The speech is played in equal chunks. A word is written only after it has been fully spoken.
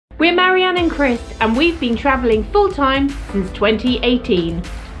We're Marianne and Chris, and we've been travelling full-time since 2018.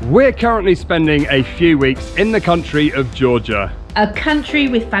 We're currently spending a few weeks in the country of Georgia. A country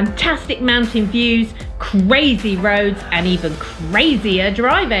with fantastic mountain views, crazy roads, and even crazier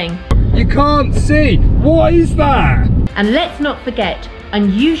driving. You can't see! What is that? And let's not forget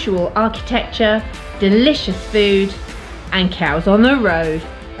unusual architecture, delicious food, and cows on the road.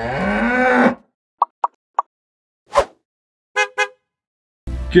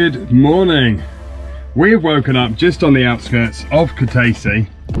 Good morning. We have woken up just on the outskirts of Kutaisi.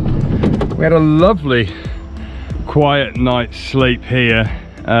 We had a lovely quiet night's sleep here,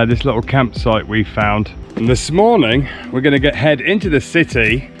 this little campsite we found. And this morning we're going to head into the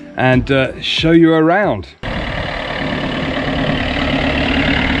city and show you around. I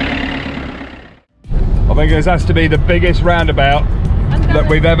think this has to be the biggest roundabout that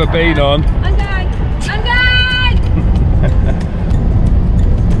we've ever been on. I'm going! I'm going!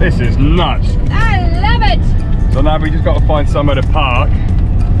 This is nuts. I love it! So now we just got to find somewhere to park.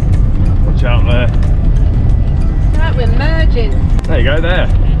 Watch out there. Right, we're merging. There you go, there.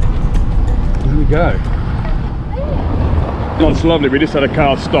 There we go. That's lovely. We just had a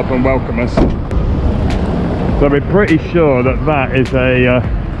car stop and welcome us. So we're pretty sure that that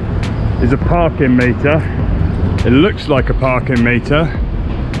is a parking meter. It looks like a parking meter.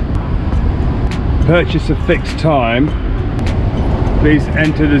 Purchase a fixed time. Please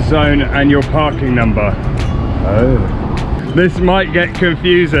enter the zone and your parking number. Oh. This might get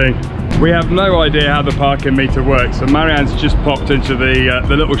confusing. We have no idea how the parking meter works, so Marianne's just popped into the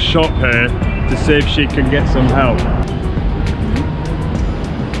little shop here to see if she can get some help.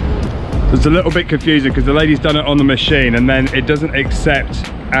 It's a little bit confusing because the lady's done it on the machine and then it doesn't accept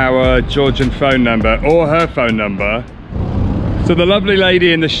our Georgian phone number or her phone number. So the lovely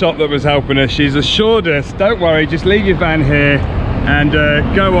lady in the shop that was helping us, she's assured us, don't worry, just leave your van here and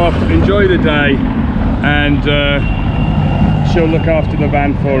go off, enjoy the day, and she'll look after the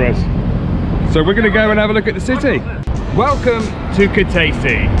van for us. So we're going to go and have a look at the city. Welcome to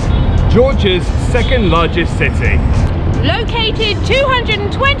Kutaisi, Georgia's second largest city. Located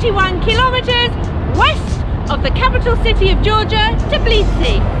 221 kilometers west of the capital city of Georgia,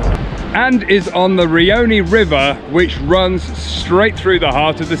 Tbilisi. And is on the Rioni River, which runs straight through the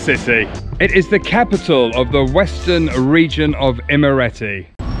heart of the city. It is the capital of the western region of Imereti.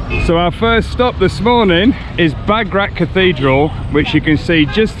 So our first stop this morning is Bagrat Cathedral, which you can see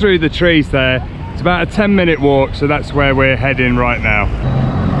just through the trees there. It's about a 10-minute walk, so that's where we're heading right now.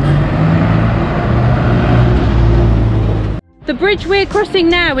 The bridge we're crossing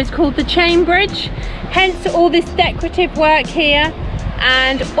now is called the Chain Bridge, hence all this decorative work here,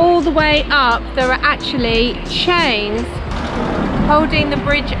 and all the way up there are actually chains holding the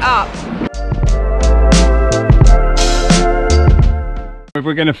bridge up. If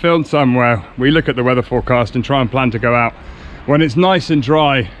we're going to film somewhere, we look at the weather forecast and try and plan to go out when it's nice and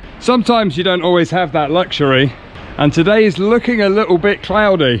dry. Sometimes you don't always have that luxury, and today is looking a little bit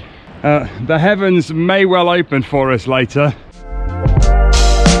cloudy. The heavens may well open for us later.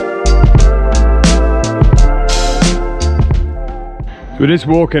 We're just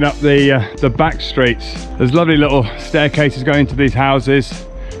walking up the back streets. There's lovely little staircases going to these houses.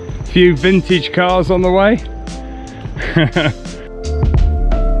 A few vintage cars on the way.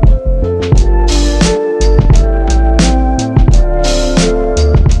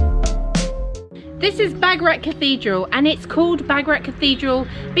 This is Bagrat Cathedral, and it's called Bagrat Cathedral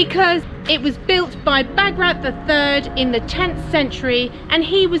because it was built by Bagrat III in the 10th century, and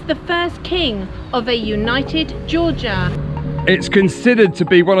he was the first king of a united Georgia. It's considered to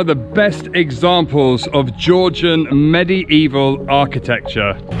be one of the best examples of Georgian medieval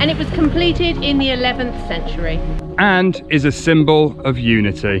architecture. And it was completed in the 11th century. And is a symbol of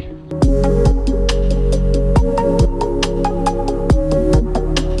unity.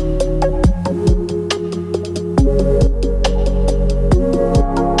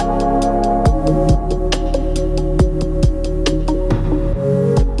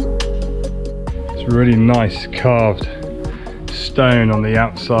 It's really nice carved stone on the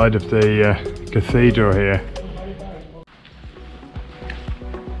outside of the cathedral here.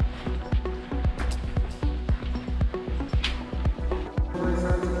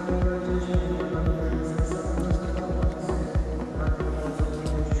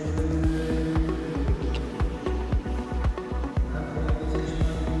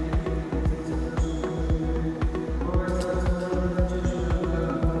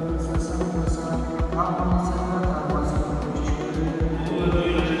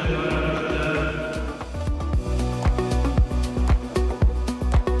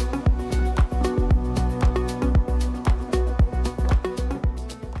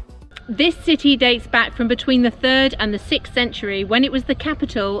 This city dates back from between the 3rd and the 6th century, when it was the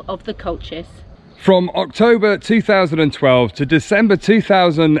capital of the Colchis. From October 2012 to December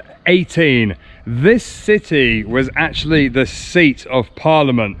 2018, this city was actually the seat of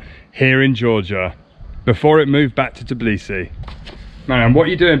Parliament here in Georgia before it moved back to Tbilisi. Marianne, what are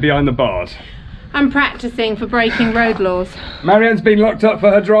you doing behind the bars? I'm practicing for breaking road laws. Marianne's been locked up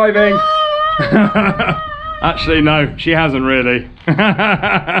for her driving. Actually, no, she hasn't really.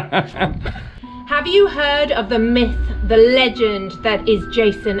 Have you heard of the myth, the legend that is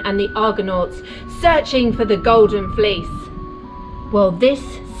Jason and the Argonauts searching for the Golden Fleece? Well, this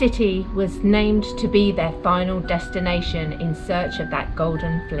city was named to be their final destination in search of that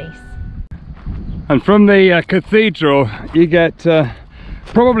Golden Fleece. And from the cathedral, you get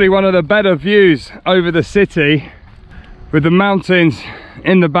probably one of the better views over the city, with the mountains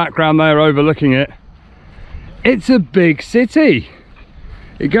in the background there overlooking it. It's a big city.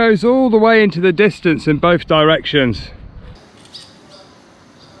 It goes all the way into the distance in both directions.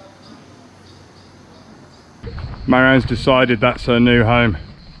 Marianne's decided that's her new home.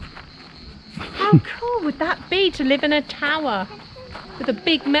 How cool would that be to live in a tower with a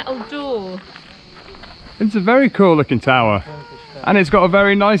big metal door? It's a very cool looking tower, and it's got a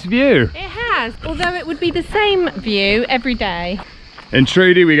very nice view. It has, although it would be the same view every day. In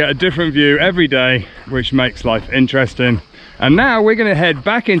Trudy we get a different view every day, which makes life interesting. And now we're going to head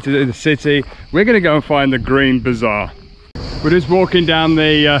back into the city. We're going to go and find the Green Bazaar. We're just walking down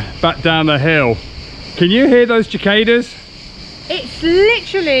the back down the hill. Can you hear those cicadas? It's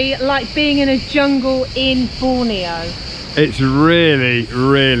literally like being in a jungle in Borneo. It's really,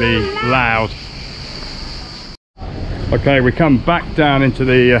 really loud. Okay, we come back down into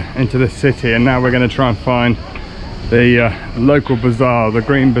the city, and now we're going to try and find the local bazaar, the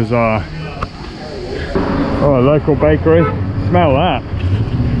Green Bazaar. Oh, a local bakery. Smell that.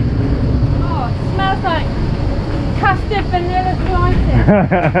 Oh, it smells like custard vanilla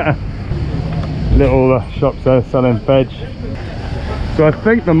slices. Little shops there selling veg. So I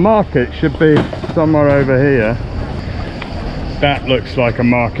think the market should be somewhere over here. That looks like a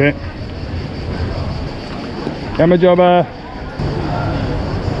market. Gamajoba.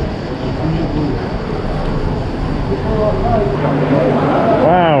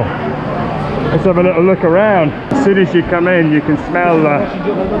 Wow. Let's have a little look around. As soon as you come in, you can smell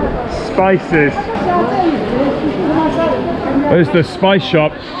spices. There's the spice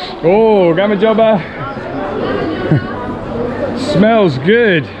shop. Oh, Gamajoba. Smells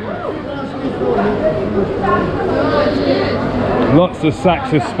good. Lots of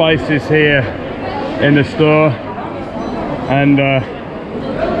sacks of spices here in the store. And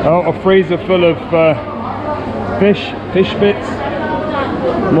oh, a freezer full of fish bits.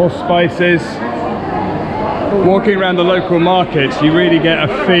 More spices. Walking around the local markets, you really get a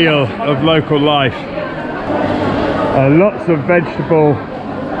feel of local life. Lots of vegetable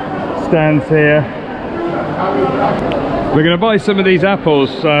stands here. We're going to buy some of these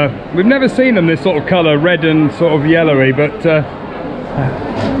apples. We've never seen them this sort of colour, red and sort of yellowy, but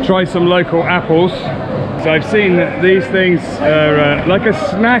try some local apples. So I've seen that these things are like a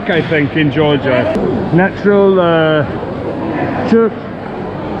snack, I think, in Georgia. Natural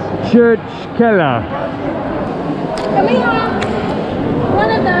churchkella. Can we have one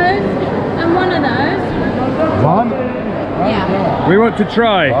of those and one of those? One? Yeah. We want to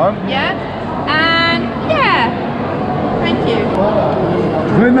try. Yeah? And yeah. Thank you.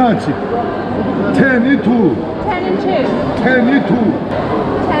 12. 10 and 2. 10 and 2. 10 and 2.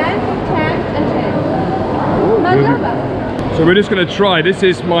 10, 10 and 10. My So we're just going to try. This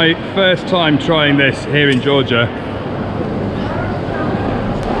is my first time trying this here in Georgia.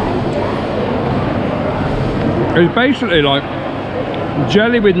 It's basically like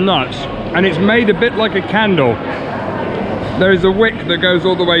jelly with nuts, and it's made a bit like a candle. There is a wick that goes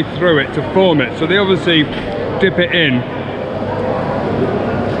all the way through it to form it, so they obviously dip it in.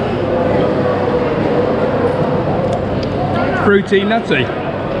 Fruity, nutty.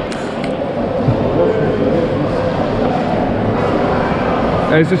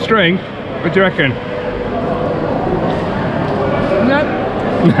 There's the string. What do you reckon? Nope.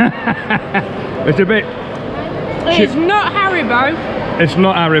 It's a bit... It's not Haribo. It's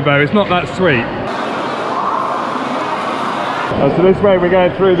not Haribo, it's not that sweet. So this way we're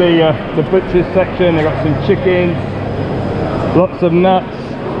going through the butcher's section. They've got some chickens, lots of nuts,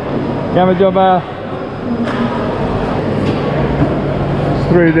 gamajoba.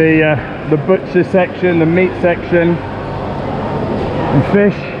 Through the butcher section, the meat section, and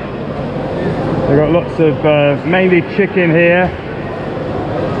fish. They've got lots of mainly chicken here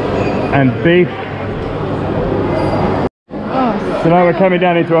and beef. Oh, So now we're coming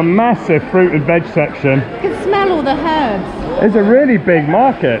down into a massive fruit and veg section. You can smell all the herbs. It's a really big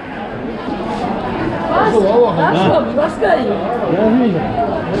market.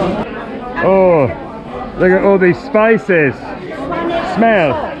 Oh, look at all these spices.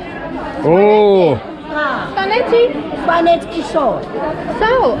 Smell. Oh. Spaghetti. Salt.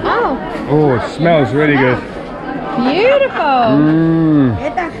 Oh. Oh, it smells really good. Beautiful.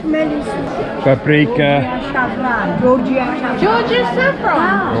 Paprika. Georgia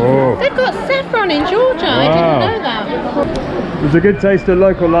saffron. Oh. They've got saffron in Georgia. I didn't know that. There's a good taste of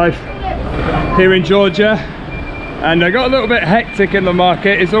local life here in Georgia. And I got a little bit hectic in the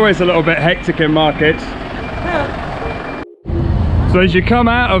market. It's always a little bit hectic in markets. So as you come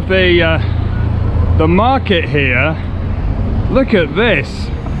out of the market here, look at this.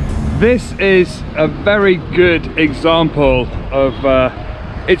 This is a very good example of,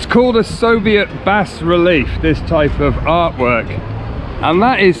 it's called a Soviet bas relief, this type of artwork. And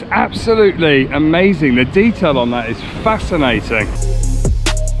that is absolutely amazing. The detail on that is fascinating.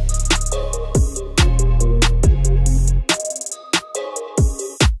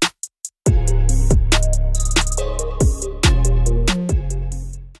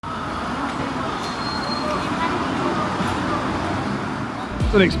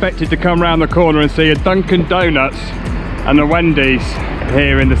 Expected to come round the corner and see a Dunkin' Donuts and a Wendy's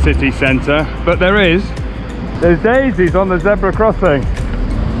here in the city centre, but there's daisies on the zebra crossing.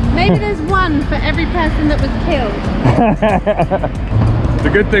 Maybe there's one for every person that was killed. The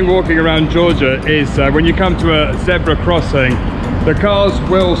good thing walking around Georgia is when you come to a zebra crossing, the cars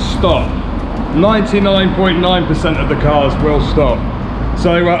will stop. 99.9% of the cars will stop.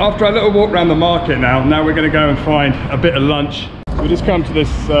 So after a little walk around the market now we're going to go and find a bit of lunch. We just come to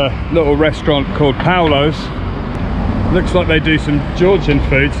this little restaurant called Paolo's. Looks like they do some Georgian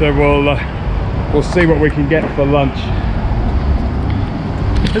food, so we'll see what we can get for lunch.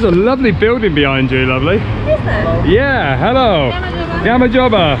 There's a lovely building behind you, lovely. Is there? Yeah, hello.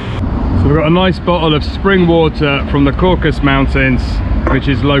 Yamajoba. So we've got a nice bottle of spring water from the Caucasus Mountains, which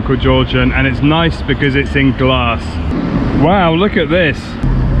is local Georgian, and it's nice because it's in glass. Wow, look at this.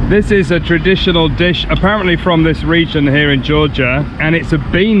 This is a traditional dish apparently from this region here in Georgia, and it's a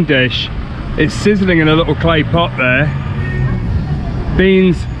bean dish. It's sizzling in a little clay pot there.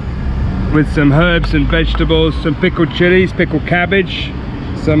 Beans with some herbs and vegetables, some pickled chilies, pickled cabbage,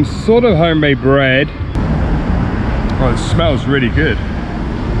 some sort of homemade bread. Oh, it smells really good.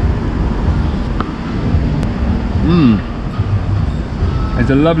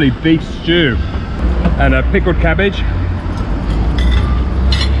 There's a lovely beef stew and a pickled cabbage.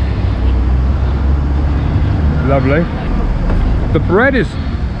 Lovely. The bread is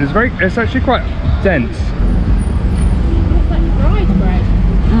it's actually quite dense. It's like fried bread.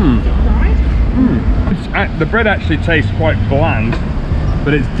 Is it fried? The bread actually tastes quite bland,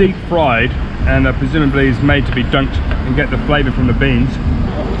 but it's deep fried and presumably is made to be dunked and get the flavour from the beans.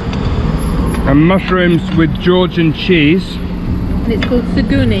 And mushrooms with Georgian cheese. And it's called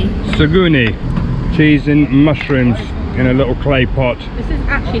saguni. Saguni. Cheese and mushrooms in a little clay pot. This is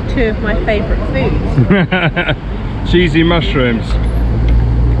actually two of my favourite foods. Cheesy mushrooms.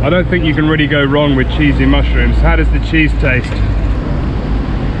 I don't think you can really go wrong with cheesy mushrooms. How does the cheese taste?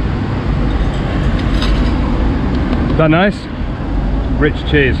 Is that nice? Rich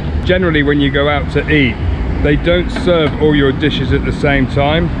cheese. Generally when you go out to eat, they don't serve all your dishes at the same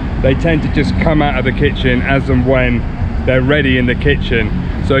time. They tend to just come out of the kitchen as and when they're ready in the kitchen.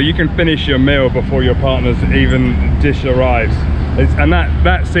 So you can finish your meal before your partner's even dish arrives. And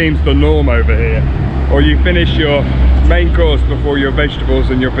that seems the norm over here. Or you finish your main course before your vegetables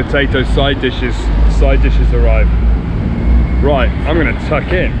and your potato side dishes arrive. Right, I'm gonna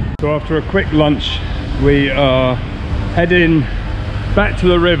tuck in. So after a quick lunch, we are heading back to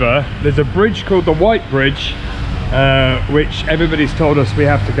the river. There's a bridge called the White Bridge, which everybody's told us we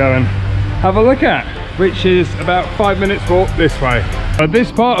have to go and have a look at, which is about 5 minutes walk this way.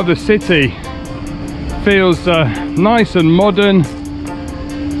 This part of the city feels nice and modern.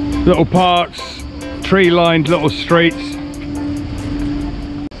 Little parks, tree-lined little streets.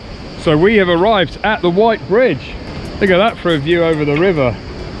 So we have arrived at the White Bridge. Look at that for a view over the river.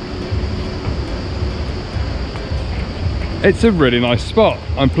 It's a really nice spot.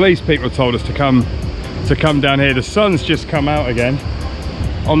 I'm pleased people told us to come down here. The sun's just come out again.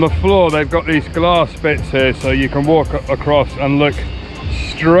 On the floor they've got these glass bits here so you can walk across and look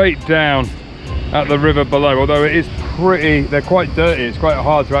straight down at the river below, although it is pretty, they're quite dirty, it's quite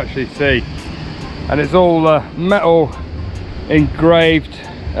hard to actually see. And it's all metal engraved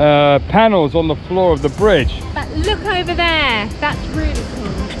panels on the floor of the bridge. But look over there, that's really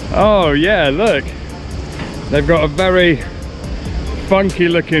cool. Oh yeah, look. They've got a very funky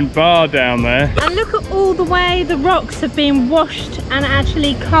looking bar down there. And look at all the way the rocks have been washed and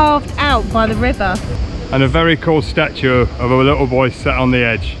actually carved out by the river. And a very cool statue of a little boy sat on the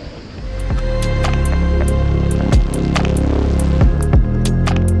edge.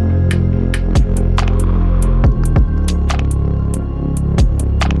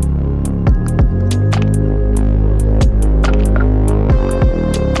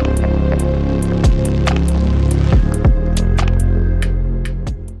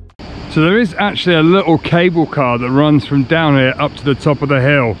 So there is actually a little cable car that runs from down here up to the top of the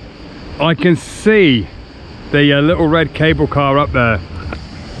hill. I can see the little red cable car up there,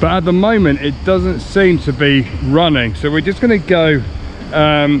 but at the moment it doesn't seem to be running. So we're just going to go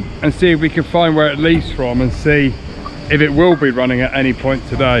and see if we can find where it leaves from and see if it will be running at any point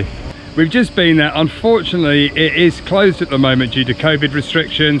today. We've just been there. Unfortunately, it is closed at the moment due to COVID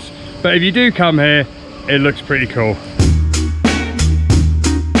restrictions, but if you do come here, it looks pretty cool.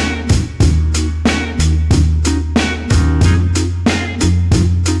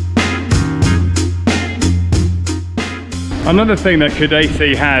 Another thing that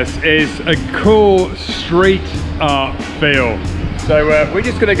Kutaisi has is a cool street art feel. So we're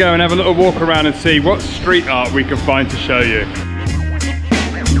just going to go and have a little walk around and see what street art we can find to show you.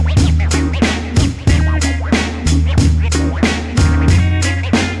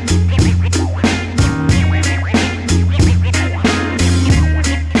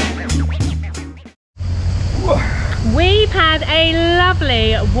 We've had a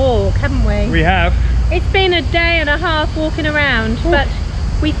lovely walk, haven't we? We have. It's been a day and a half walking around, but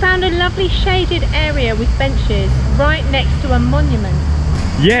we found a lovely shaded area with benches right next to a monument.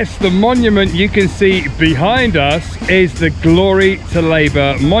 Yes, the monument you can see behind us is the Glory to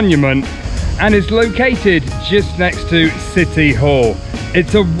Labour monument and is located just next to City Hall.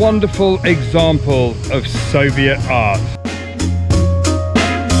 It's a wonderful example of Soviet art.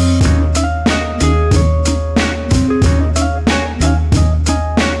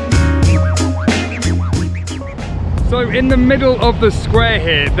 So in the middle of the square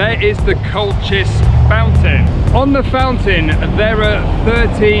here, there is the Kutaisi fountain. On the fountain, there are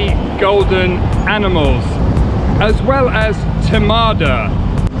 30 golden animals, as well as Tamada,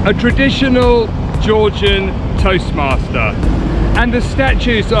 a traditional Georgian Toastmaster. And the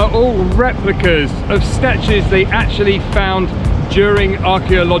statues are all replicas of statues they actually found during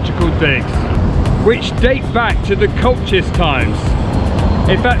archaeological digs, which date back to the Kutaisi times.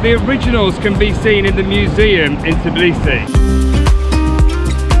 In fact, the originals can be seen in the museum in Tbilisi.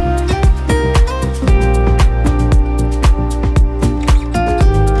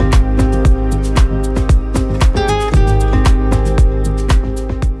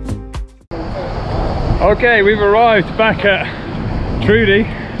 Okay, we've arrived back at Trudy.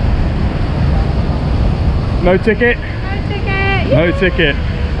 No ticket? No ticket! No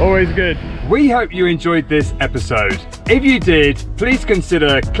ticket. Always good. We hope you enjoyed this episode. If you did, please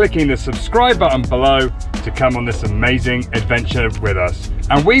consider clicking the subscribe button below to come on this amazing adventure with us.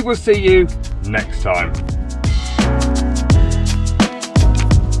 And we will see you next time.